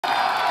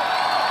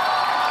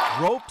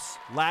Ropes,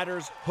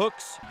 ladders,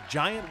 hooks,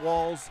 giant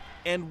walls,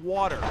 and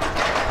water.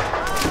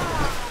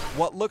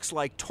 What looks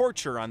like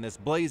torture on this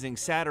blazing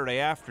Saturday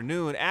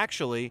afternoon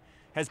actually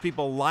has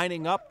people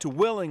lining up to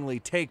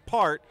willingly take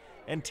part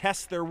and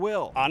test their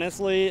will.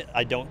 Honestly,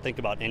 I don't think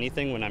about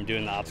anything when I'm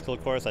doing the obstacle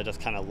course. I just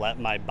kind of let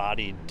my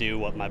body do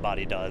what my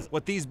body does.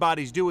 What these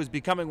bodies do is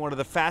becoming one of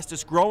the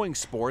fastest growing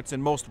sports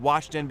and most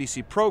watched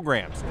NBC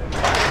programs.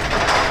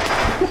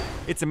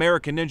 It's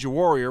American Ninja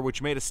Warrior,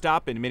 which made a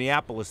stop in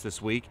Minneapolis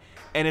this week,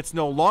 and it's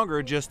no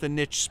longer just a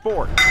niche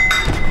sport.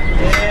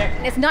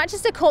 It's not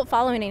just a cult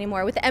following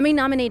anymore. With the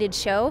Emmy-nominated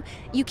show,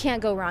 you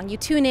can't go wrong. You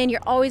tune in,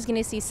 you're always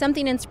going to see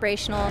something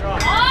inspirational.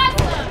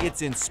 Awesome!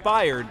 It's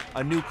inspired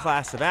a new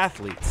class of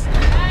athletes.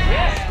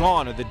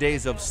 Gone are the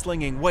days of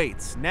slinging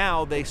weights.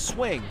 Now they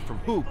swing from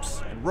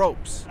hoops and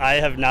ropes. I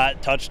have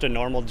not touched a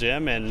normal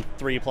gym in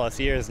 3+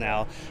 years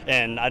now,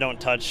 and I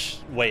don't touch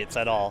weights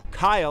at all.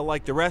 Kyle,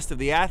 like the rest of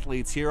the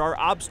athletes here, are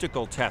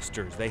obstacle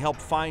testers. They help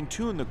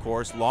fine-tune the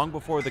course long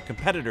before the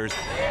competitors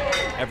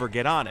ever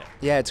get on it.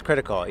 Yeah, it's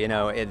critical. You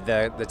know,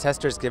 the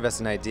testers give us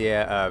an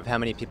idea of how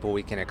many people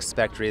we can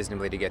expect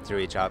reasonably to get through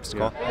each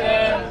obstacle.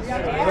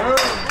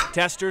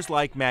 Testers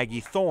like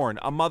Maggie Thorne,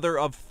 a mother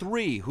of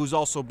 3 who's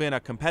also been a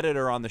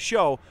competitor on the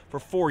show for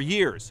 4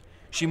 years.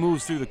 She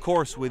moves through the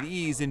course with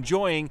ease,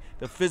 enjoying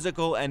the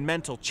physical and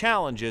mental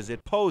challenges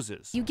it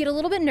poses. You get a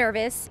little bit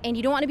nervous and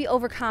you don't want to be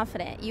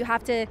overconfident. You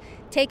have to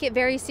take it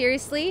very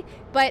seriously,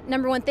 but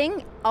number one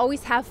thing,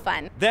 always have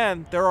fun.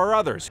 Then there are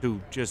others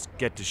who just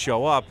get to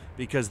show up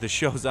because the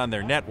show's on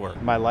their network.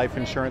 My life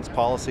insurance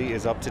policy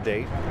is up to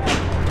date,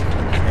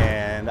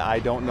 and I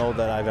don't know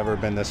that I've ever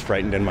been this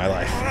frightened in my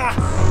life.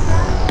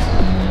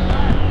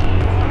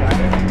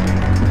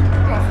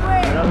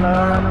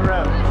 On the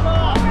road.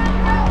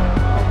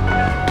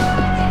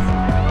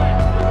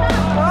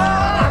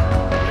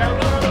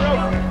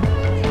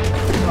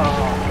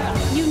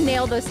 You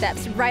nailed those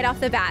steps right off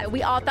the bat.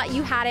 We all thought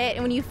you had it,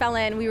 and when you fell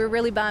in, we were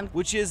really bummed.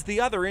 Which is the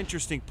other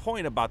interesting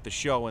point about the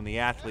show and the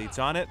athletes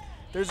on it.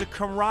 There's a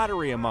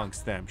camaraderie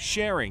amongst them,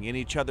 sharing in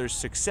each other's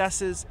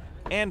successes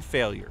and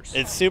failures.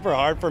 It's super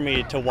hard for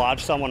me to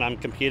watch someone I'm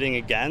competing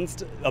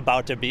against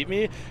about to beat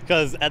me,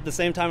 because at the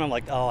same time I'm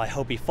like, oh, I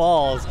hope he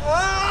falls.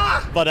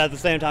 But at the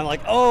same time,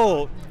 like,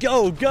 oh,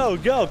 go, go,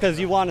 go, because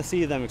you want to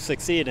see them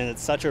succeed, and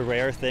it's such a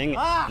rare thing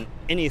in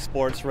any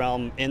sports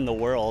realm in the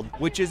world.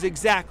 Which is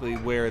exactly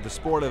where the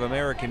sport of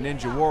American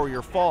Ninja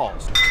Warrior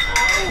falls.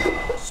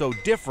 So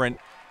different,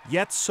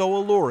 yet so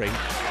alluring,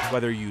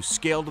 whether you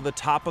scale to the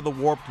top of the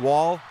warped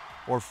wall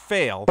or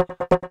fail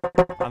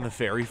on the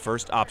very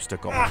first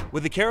obstacle.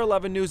 With the KARE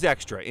 11 News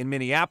Extra in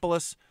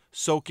Minneapolis,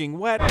 soaking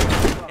wet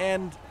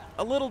and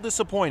a little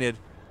disappointed,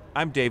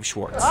 I'm Dave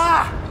Schwartz.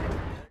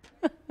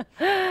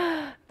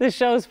 The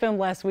show's filmed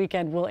last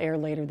weekend will air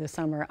later this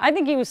summer. I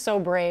think he was so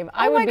brave.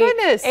 I would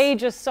be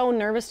just so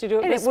nervous to do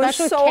it, and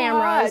especially it was so with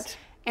cameras hot.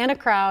 And a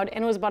crowd,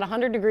 and it was about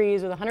 100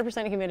 degrees with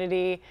 100%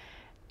 humidity.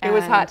 It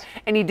was hot.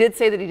 And he did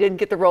say that he didn't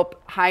get the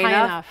rope high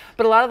enough.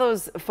 But a lot of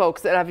those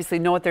folks that obviously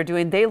know what they're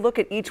doing, they look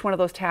at each one of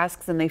those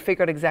tasks and they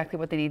figure out exactly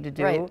what they need to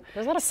do. Right.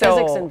 There's a lot of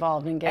physics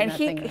involved in getting that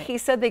thing right. He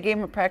said they gave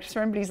him a practice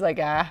run, but he's like,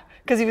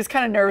 because he was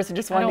kind of nervous and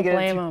just wanted to get it.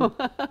 I don't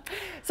blame him.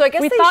 So I guess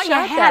we they thought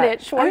shot you had that.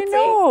 it, Schwartzy. I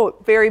know.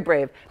 Very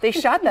brave. They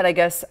shot that, I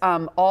guess,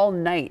 all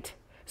night,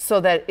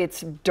 so that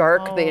it's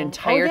dark the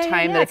entire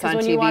time that it's on TV.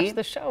 When you watch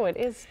the show, it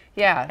is.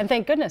 Yeah. And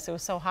thank goodness it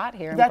was so hot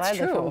here. I'm That's glad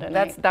they true. filmed it at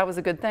night. That was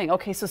a good thing.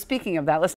 Okay, so speaking of that, let's